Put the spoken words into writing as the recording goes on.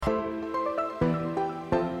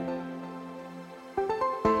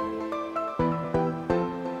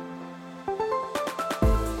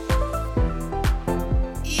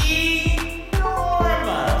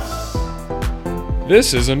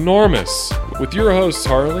This is Enormous with your hosts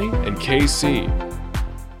Harley and KC.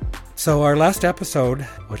 So our last episode,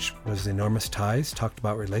 which was Enormous Ties, talked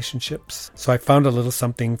about relationships. So I found a little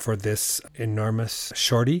something for this enormous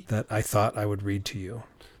shorty that I thought I would read to you.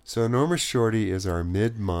 So Enormous Shorty is our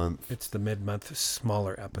mid-month... It's the mid-month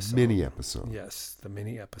smaller episode. Mini episode. Yes, the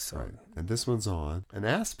mini episode. Right. And this one's on an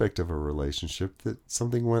aspect of a relationship that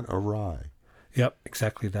something went awry. Yep,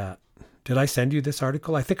 exactly that. Did I send you this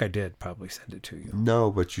article? I think I did probably send it to you.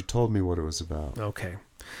 No, but you told me what it was about. Okay.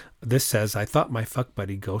 This says, I thought my fuck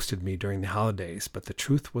buddy ghosted me during the holidays, but the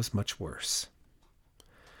truth was much worse.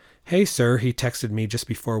 Hey, sir, he texted me just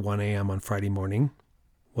before 1 a.m. on Friday morning.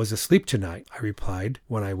 Was asleep tonight, I replied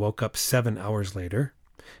when I woke up 7 hours later.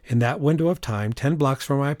 In that window of time, 10 blocks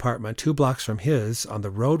from my apartment, 2 blocks from his, on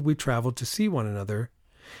the road we traveled to see one another,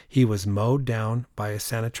 he was mowed down by a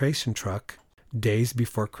sanitation truck days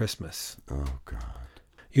before Christmas. Oh, God.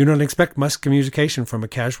 You don't expect much communication from a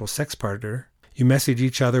casual sex partner. You message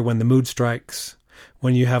each other when the mood strikes,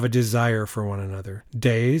 when you have a desire for one another.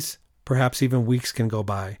 Days, perhaps even weeks can go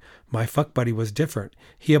by. My fuck buddy was different.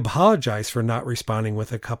 He apologized for not responding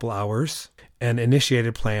with a couple hours and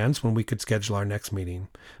initiated plans when we could schedule our next meeting.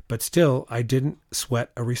 But still, I didn't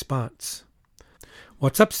sweat a response.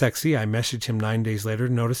 What's up, sexy? I messaged him 9 days later,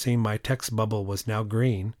 noticing my text bubble was now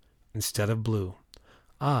green instead of blue.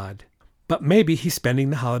 Odd. But maybe he's spending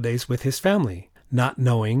the holidays with his family, not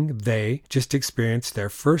knowing they just experienced their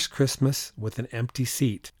first Christmas with an empty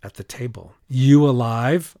seat at the table. You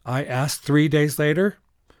alive? I asked 3 days later.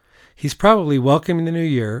 He's probably welcoming the new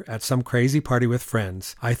year at some crazy party with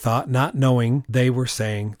friends, I thought, not knowing they were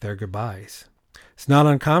saying their goodbyes. It's not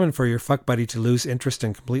uncommon for your fuck buddy to lose interest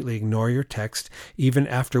and completely ignore your text, even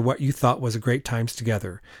after what you thought was a great times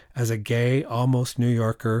together. As a gay, almost New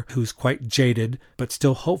Yorker who's quite jaded, but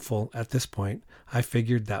still hopeful at this point, I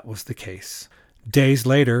figured that was the case. Days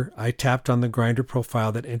later, I tapped on the Grindr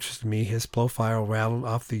profile that interested me. His profile rattled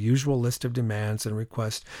off the usual list of demands and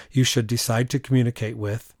requests you should decide to communicate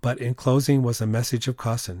with, but in closing was a message of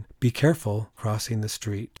caution. Be careful crossing the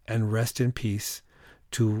street, and rest in peace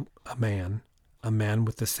to a man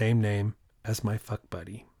with the same name as my fuck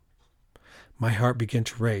buddy. My heart began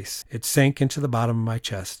to race. It sank into the bottom of my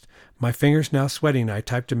chest. My fingers now sweating, I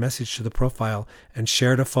typed a message to the profile and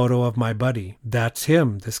shared a photo of my buddy. That's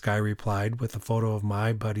him, this guy replied with a photo of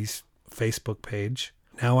my buddy's Facebook page.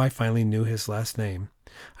 Now I finally knew his last name.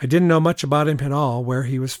 I didn't know much about him at all, where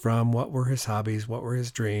he was from, what were his hobbies, what were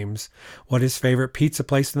his dreams, what his favorite pizza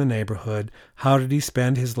place in the neighborhood, how did he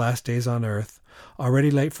spend his last days on earth.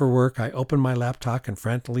 Already late for work, I opened my laptop and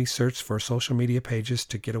frantically searched for social media pages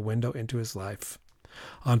to get a window into his life.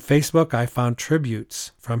 On Facebook, I found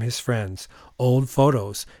tributes from his friends, old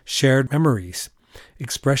photos, shared memories,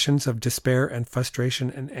 expressions of despair and frustration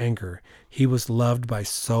and anger. He was loved by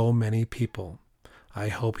so many people. I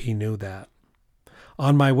hope he knew that.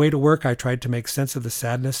 On my way to work, I tried to make sense of the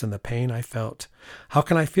sadness and the pain I felt. How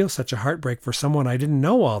can I feel such a heartbreak for someone I didn't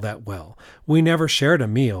know all that well? We never shared a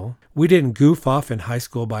meal. We didn't goof off in high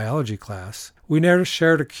school biology class. We never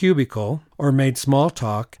shared a cubicle or made small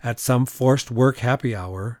talk at some forced work happy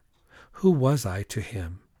hour. Who was I to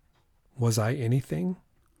him? Was I anything?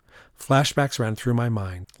 Flashbacks ran through my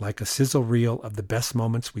mind, like a sizzle reel of the best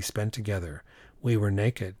moments we spent together. We were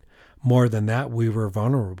naked. More than that, we were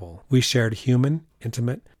vulnerable. We shared human,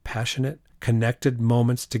 intimate, passionate, connected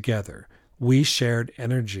moments together. We shared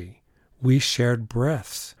energy. We shared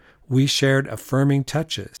breaths. We shared affirming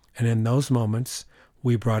touches. And in those moments,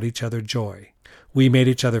 we brought each other joy. We made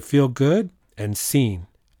each other feel good and seen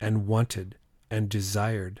and wanted and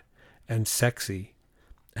desired and sexy.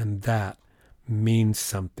 And that means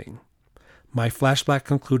something. My flashback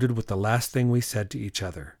concluded with the last thing we said to each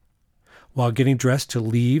other. While getting dressed to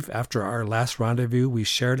leave after our last rendezvous, we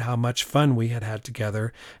shared how much fun we had had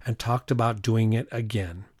together and talked about doing it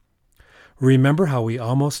again. Remember how we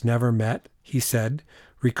almost never met, he said,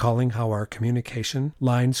 recalling how our communication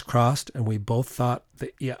lines crossed and we both thought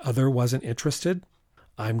the other wasn't interested?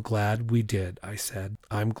 I'm glad we did, I said.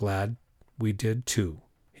 I'm glad we did too,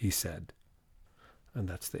 he said. And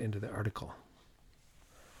that's the end of the article.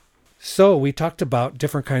 So we talked about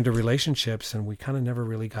different kind of relationships, and we kind of never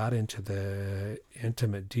really got into the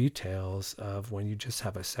intimate details of when you just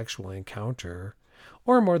have a sexual encounter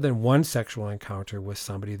or more than one sexual encounter with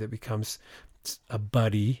somebody that becomes a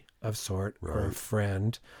buddy of sort or a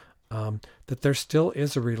friend, that there still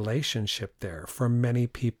is a relationship there for many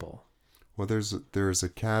people. Well, there's a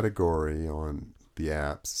category on the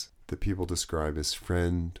apps that people describe as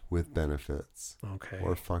friend with benefits. Okay.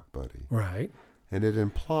 Or fuck buddy. Right. And it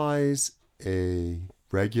implies a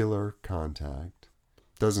regular contact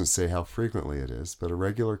doesn't say how frequently it is, but a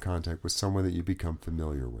regular contact with someone that you become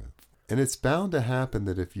familiar with. And it's bound to happen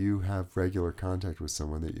that if you have regular contact with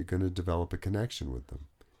someone that you're going to develop a connection with them.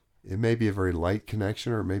 It may be a very light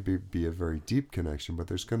connection or it may be a very deep connection, but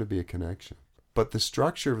there's going to be a connection. But the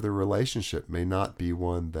structure of the relationship may not be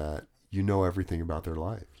one that you know everything about their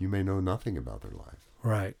life. You may know nothing about their life.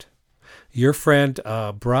 Right. Your friend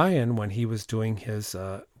Brian, when he was doing his,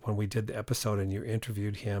 when we did the episode and you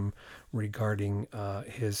interviewed him regarding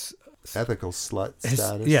his ethical slut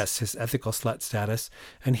status. Yes, his ethical slut status.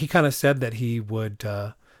 And he kind of said that he would,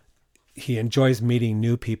 he enjoys meeting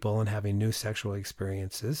new people and having new sexual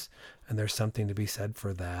experiences. And there's something to be said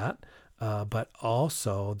for that. But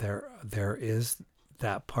also there is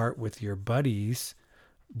that part with your buddies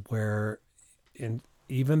where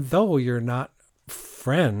even though you're not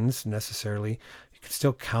friends necessarily, you can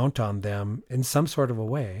still count on them in some sort of a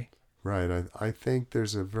way. Right. I think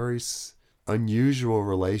there's a very unusual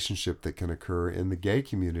relationship that can occur in the gay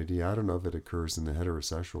community. I don't know if it occurs in the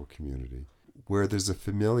heterosexual community, where there's a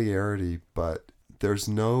familiarity, but there's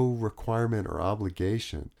no requirement or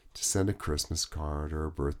obligation to send a Christmas card or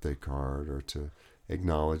a birthday card or to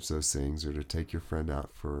acknowledge those things or to take your friend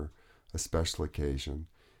out for a special occasion.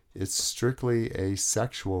 It's strictly a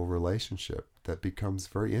sexual relationship that becomes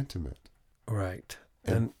very intimate. Right.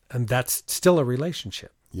 And that's still a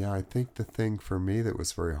relationship. Yeah, I think the thing for me that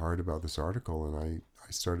was very hard about this article, and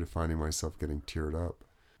I started finding myself getting teared up,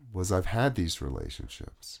 was I've had these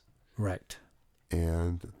relationships. Right.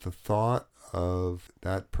 And the thought of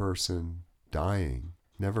that person dying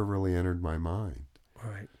never really entered my mind.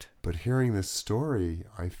 Right. But hearing this story,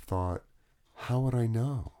 I thought, how would I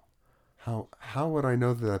know? How would I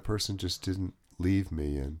know that that person just didn't leave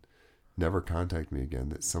me and never contact me again,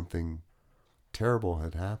 that something terrible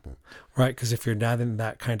had happened? Right, because if you're not in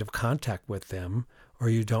that kind of contact with them or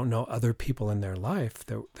you don't know other people in their life,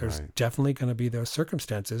 there's Right. definitely going to be those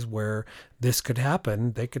circumstances where this could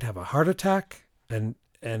happen. They could have a heart attack and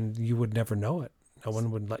you would never know it. No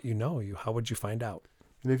one would let you know. How would you find out?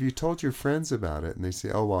 And if you told your friends about it and they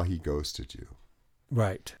say, oh, well, he ghosted you.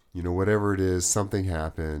 Right. You know, whatever it is, something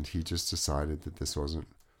happened. He just decided that this wasn't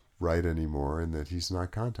right anymore and that he's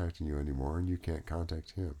not contacting you anymore and you can't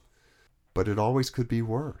contact him. But it always could be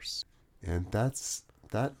worse. And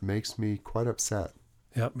that makes me quite upset.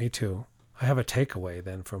 Yep, me too. I have a takeaway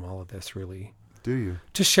then from all of this, really. Do you?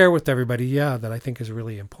 To share with everybody, that I think is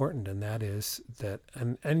really important. And that is that,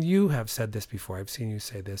 and you have said this before, I've seen you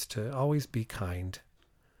say this, to always be kind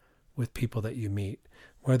with people that you meet,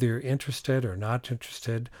 whether you're interested or not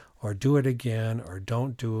interested, or do it again or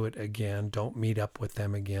don't do it again, don't meet up with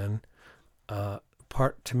them again.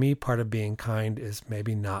 Part of being kind is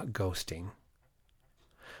maybe not ghosting.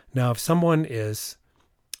 Now, if someone is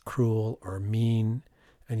cruel or mean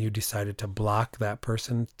and you decided to block that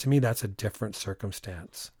person, to me, that's a different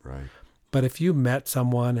circumstance. Right. But if you met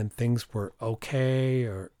someone and things were okay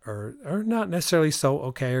or not necessarily so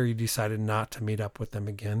okay, or you decided not to meet up with them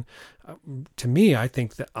again, to me, I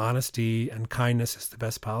think that honesty and kindness is the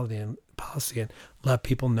best policy and let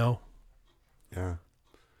people know. Yeah.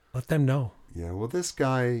 Let them know. Yeah. Well, this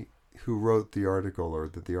guy who wrote the article, or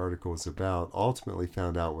that the article was about, ultimately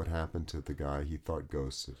found out what happened to the guy he thought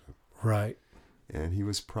ghosted him. Right. And he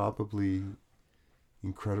was probably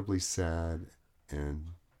incredibly sad and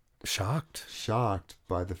shocked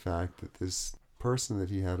by the fact that this person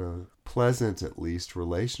that he had a pleasant, at least,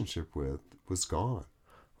 relationship with was gone.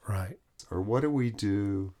 Right. Or what do we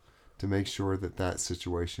do to make sure that that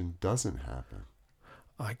situation doesn't happen?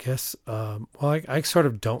 I guess, I sort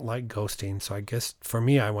of don't like ghosting. So I guess for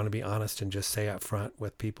me, I want to be honest and just say up front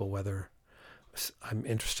with people whether I'm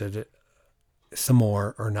interested some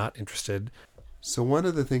more or not interested. So one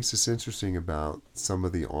of the things that's interesting about some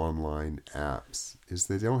of the online apps is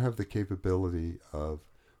they don't have the capability of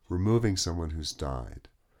removing someone who's died.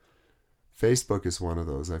 Facebook is one of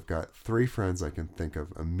those. I've got 3 friends I can think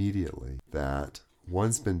of immediately that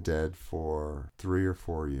one's been dead for 3 or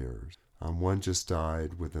 4 years. One just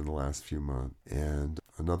died within the last few months, and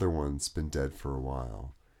another one's been dead for a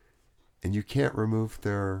while. And you can't remove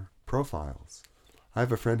their profiles. I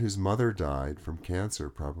have a friend whose mother died from cancer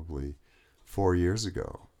probably 4 years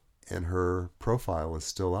ago, and her profile is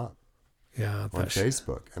still up on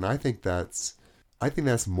Facebook. And I think that's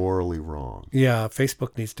morally wrong. Yeah,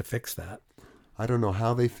 Facebook needs to fix that. I don't know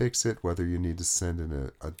how they fix it, whether you need to send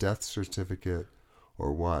in a death certificate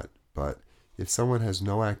or what, but if someone has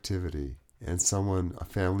no activity and a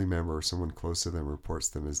family member or someone close to them reports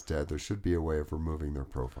them as dead, there should be a way of removing their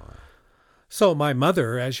profile. So my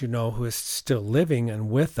mother, as you know, who is still living and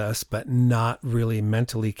with us, but not really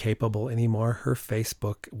mentally capable anymore, her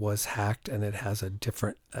Facebook was hacked and it has a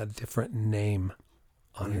different name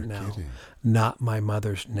on it now. Kidding. Not my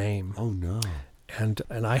mother's name. Oh no. And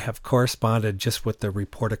I have corresponded just with the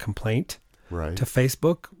report a complaint Right. to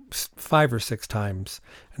Facebook 5 or 6 times.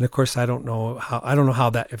 And of course, I don't know how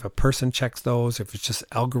that, if a person checks those, if it's just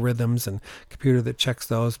algorithms and computer that checks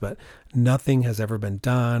those, but nothing has ever been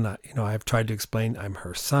done. I've tried to explain I'm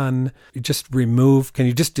her son. Can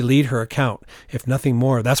you just delete her account? If nothing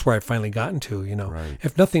more, that's where I've finally gotten to, Right.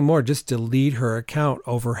 If nothing more, just delete her account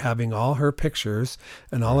over having all her pictures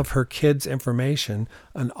and all of her kids' information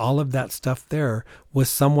and all of that stuff there with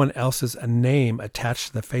someone else's name attached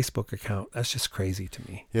to the Facebook account. That's just crazy to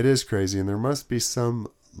me. It is crazy, and there must be some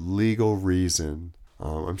legal reason.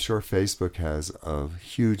 I'm sure Facebook has a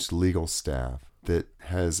huge legal staff that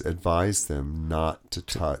has advised them not to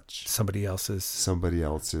touch Somebody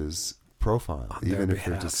else's profile, on their even if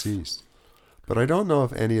they're behalf. deceased. But I don't know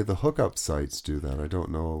if any of the hookup sites do that. I don't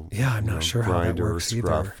know. Yeah, I'm not sure how that Grindr works or either.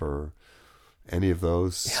 Scruff or any of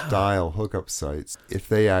those style hookup sites, if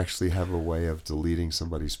they actually have a way of deleting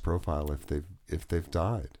somebody's profile if they've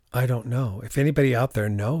died. I don't know. If anybody out there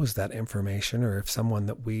knows that information, or if someone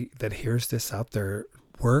that hears this out there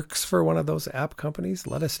works for one of those app companies,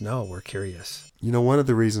 let us know. We're curious. One of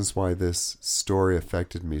the reasons why this story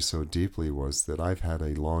affected me so deeply was that I've had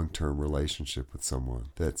a long-term relationship with someone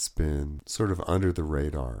that's been sort of under the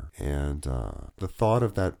radar. And the thought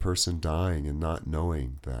of that person dying and not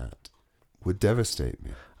knowing that would devastate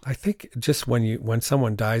me. I think just when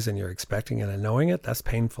someone dies and you're expecting it and knowing it, that's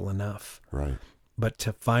painful enough. Right. But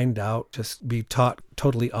to find out, just be taught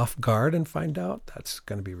totally off guard and find out, that's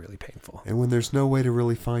going to be really painful. And when there's no way to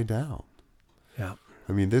really find out. Yeah.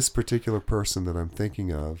 I mean, this particular person that I'm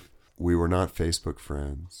thinking of, we were not Facebook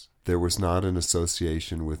friends. There was not an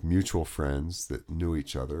association with mutual friends that knew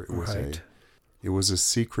each other. It was a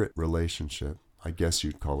secret relationship. I guess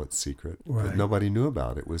you'd call it secret. Right. That nobody knew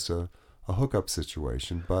about. It was a hookup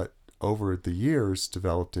situation, but over the years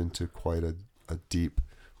developed into quite a deep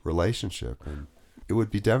relationship, and it would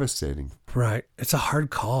be devastating. Right. It's a hard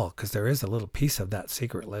call because there is a little piece of that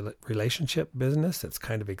secret relationship business that's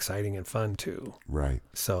kind of exciting and fun too. Right.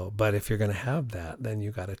 So, but if you're going to have that, then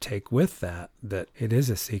you got to take with that it is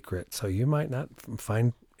a secret. So you might not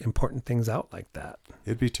find important things out like that.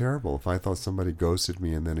 It'd be terrible if I thought somebody ghosted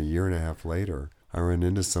me and then a year and a half later I ran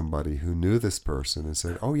into somebody who knew this person and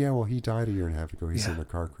said, oh yeah, well he died a year and a half ago. He's in a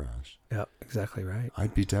car crash. Yeah, exactly right.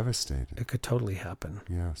 I'd be devastated. It could totally happen.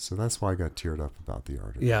 Yeah, so that's why I got teared up about the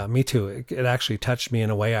article. Yeah, me too. It actually touched me in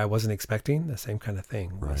a way I wasn't expecting. The same kind of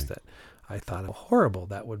thing was Right. that I thought how horrible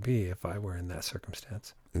that would be if I were in that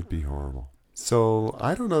circumstance. It'd be horrible. So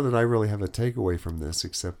I don't know that I really have a takeaway from this,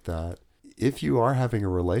 except that if you are having a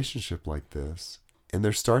relationship like this, and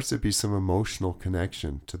there starts to be some emotional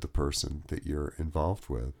connection to the person that you're involved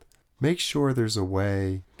with, make sure there's a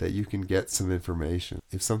way that you can get some information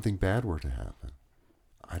if something bad were to happen.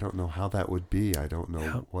 I don't know how that would be. I don't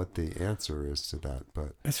know what the answer is to that,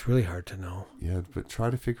 but It's really hard to know. yeah, but try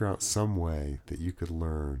to figure out some way that you could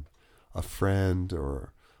learn, a friend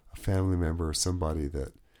or a family member or somebody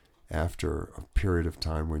that after a period of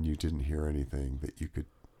time when you didn't hear anything, that you could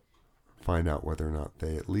find out whether or not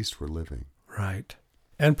they at least were living. Right.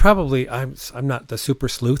 And probably I'm not the super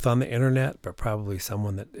sleuth on the internet, but probably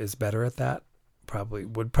someone that is better at that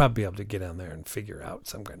would be able to get on there and figure out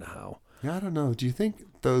some kind of how. Yeah, I don't know. Do you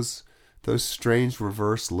think those strange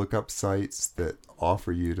reverse lookup sites that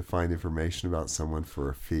offer you to find information about someone for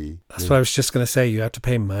a fee? That's what I was just going to say. You have to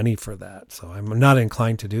pay money for that. So I'm not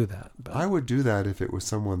inclined to do that. But I would do that if it was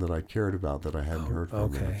someone that I cared about that I hadn't heard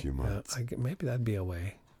from in a few months. Maybe that'd be a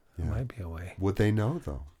way. Yeah. It might be a way. Would they know,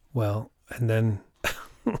 though? Well, and then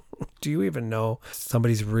do you even know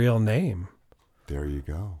somebody's real name? There you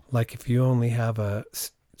go. Like if you only have a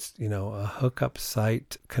hookup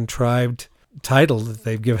site contrived title that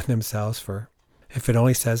they've given themselves for, if it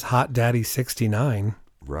only says Hot Daddy 69,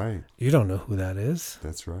 Right. you don't know who that is.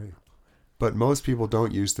 That's right. But most people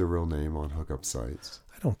don't use their real name on hookup sites.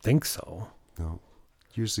 I don't think so. No.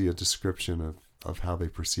 Usually a description of how they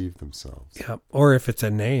perceive themselves. Yeah. Or if it's a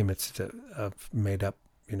name, it's a made up,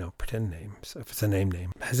 pretend name. So if it's a name.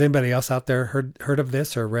 Has anybody else out there heard of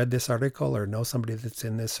this or read this article or know somebody that's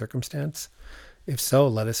in this circumstance? If so,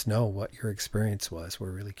 let us know what your experience was.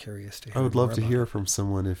 We're really curious to hear. I would love more to about hear it. from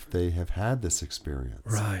someone if they have had this experience.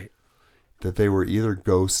 Right. That they were either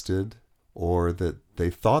ghosted or that they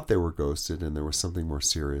thought they were ghosted and there was something more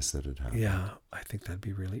serious that had happened. Yeah, I think that'd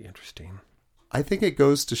be really interesting. I think it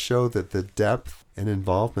goes to show that the depth and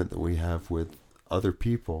involvement that we have with other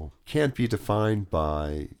people can't be defined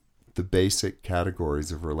by the basic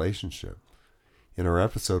categories of relationship. In our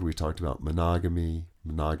episode, we talked about monogamy,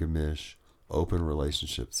 monogamish, open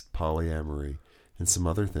relationships, polyamory, and some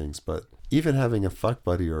other things. But even having a fuck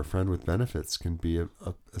buddy or a friend with benefits can be a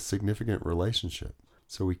significant relationship.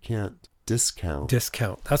 So we can't discount.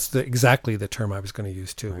 Discount. That's exactly the term I was going to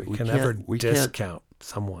use too. Right. We can never discount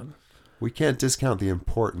someone. We can't discount the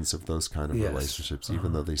importance of those kind of Yes. relationships,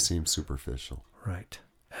 even though they seem superficial. Right.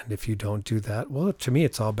 And if you don't do that, well, to me,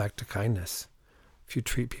 it's all back to kindness. If you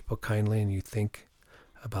treat people kindly and you think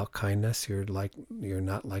about kindness, you're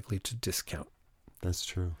not likely to discount That's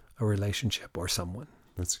true. a relationship or someone.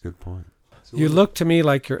 That's a good point. So You look to me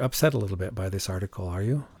like you're upset a little bit by this article, are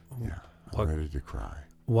you? Yeah, I'm ready to cry.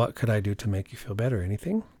 What could I do to make you feel better?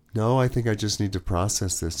 Anything? No, I think I just need to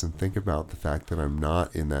process this and think about the fact that I'm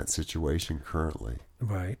not in that situation currently.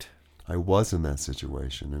 Right. I was in that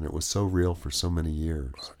situation, and it was so real for so many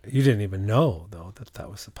years. You didn't even know, though, that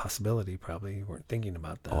was a possibility. Probably you weren't thinking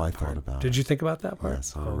about that. Oh, I part. thought about it. Did you think about that part?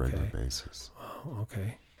 Yes, on a regular basis. Oh,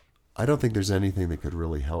 okay. I don't think there's anything that could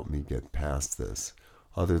really help me get past this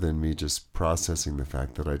other than me just processing the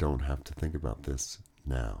fact that I don't have to think about this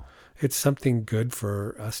now. It's something good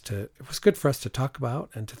for us to, it was good for us to talk about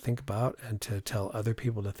and to think about and to tell other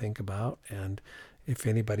people to think about. And if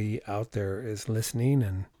anybody out there is listening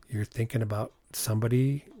and you're thinking about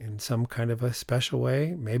somebody in some kind of a special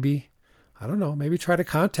way, maybe, I don't know, maybe try to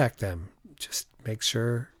contact them. Just make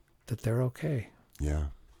sure that they're okay. Yeah.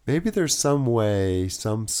 Maybe there's some way,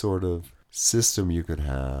 some sort of system you could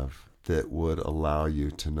have that would allow you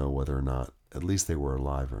to know whether or not at least they were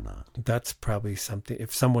alive or not. That's probably something,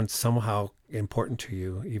 if someone's somehow important to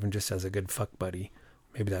you, even just as a good fuck buddy,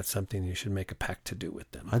 maybe that's something you should make a pact to do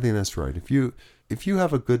with them. I think that's right. If you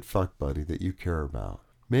have a good fuck buddy that you care about,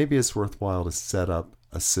 maybe it's worthwhile to set up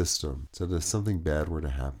a system so that if something bad were to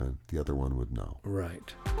happen, the other one would know.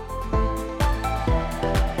 Right.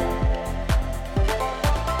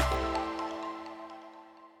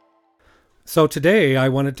 So today I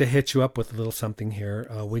wanted to hit you up with a little something here.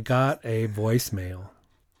 We got a voicemail,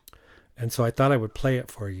 and so I thought I would play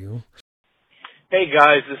it for you. Hey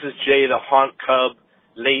guys, this is Jay, the Haunt Cub,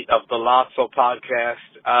 late of the Lotso podcast.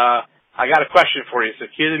 I got a question for you, so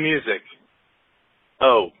cue the music.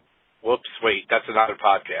 Oh, whoops, wait, that's another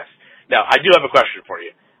podcast. No, I do have a question for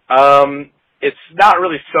you. It's not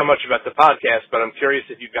really so much about the podcast, but I'm curious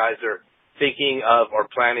if you guys are thinking of or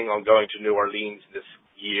planning on going to New Orleans this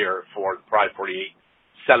year for the Pride 48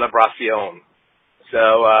 celebration.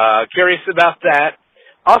 So, curious about that.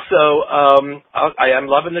 Also, I am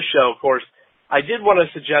loving the show, of course. I did want to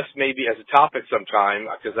suggest maybe as a topic sometime,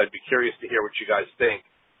 because I'd be curious to hear what you guys think.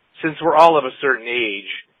 Since we're all of a certain age,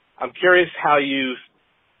 I'm curious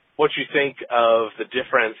what you think of the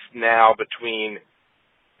difference now between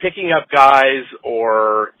picking up guys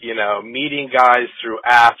or, meeting guys through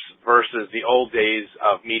apps versus the old days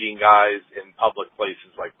of meeting guys in public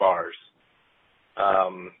places like bars.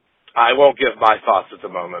 I won't give my thoughts at the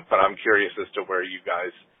moment, but I'm curious as to where you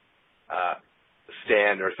guys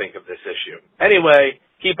stand or think of this issue. Anyway,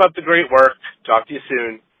 keep up the great work. Talk to you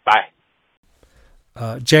soon. Bye.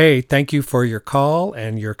 Jay, thank you for your call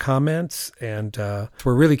and your comments. And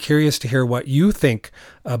we're really curious to hear what you think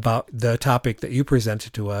about the topic that you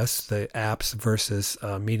presented to us, the apps versus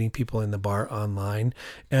meeting people in the bar online.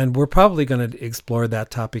 And we're probably going to explore that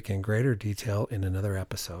topic in greater detail in another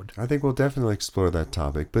episode. I think we'll definitely explore that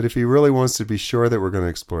topic. But if he really wants to be sure that we're going to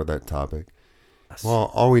explore that topic,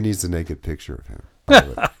 well, all we need is a naked picture of him.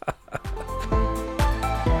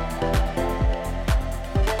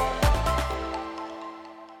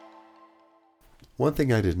 One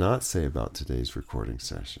thing I did not say about today's recording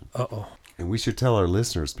session, and we should tell our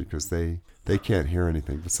listeners because they can't hear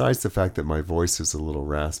anything, besides the fact that my voice is a little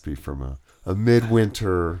raspy from a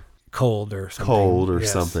midwinter cold or something,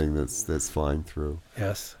 something that's flying through.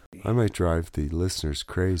 Yes. I might drive the listeners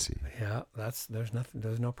crazy. Yeah,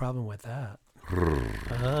 there's no problem with that.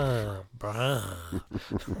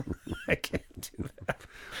 I can't do that.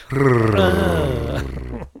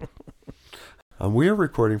 We are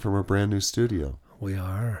recording from a brand new studio. We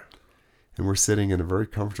are. And we're sitting in a very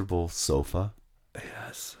comfortable sofa.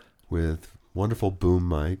 Yes. With wonderful boom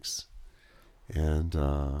mics. And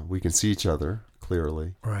we can see each other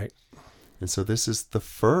clearly. Right. And so this is the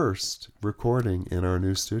first recording in our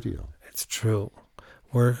new studio. It's true.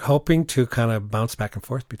 We're hoping to kind of bounce back and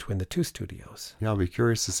forth between the two studios. Yeah, I'll be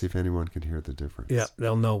curious to see if anyone can hear the difference. Yeah,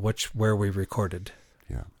 they'll know where we recorded.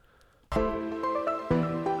 Yeah.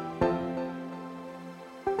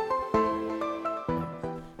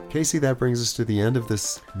 Casey, that brings us to the end of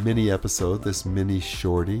this mini episode, this mini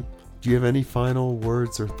shorty. Do you have any final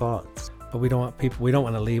words or thoughts? But we don't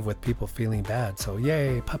want to leave with people feeling bad. So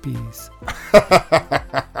yay, puppies.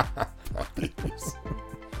 Puppies.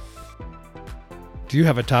 Do you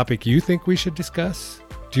have a topic you think we should discuss?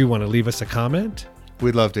 Do you want to leave us a comment?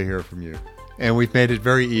 We'd love to hear from you. And we've made it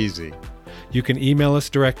very easy. You can email us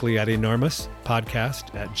directly at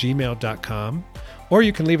enormouspodcast@gmail.com, or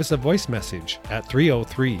you can leave us a voice message at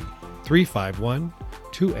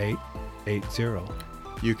 303-351-2880.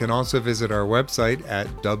 You can also visit our website at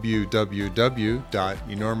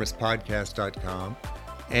www.enormouspodcast.com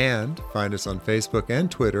and find us on Facebook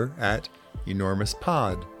and Twitter at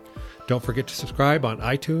enormouspod. Don't forget to subscribe on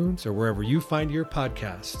iTunes or wherever you find your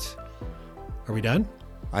podcasts. Are we done?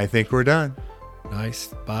 I think we're done.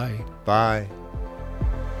 Nice. Bye. Bye.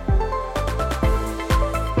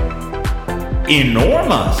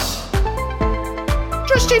 Enormous.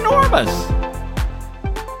 Just enormous.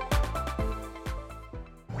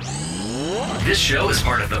 This show is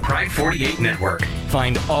part of the Pride 48 Network.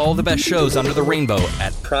 Find all the best shows under the rainbow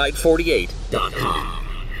at pride48.com.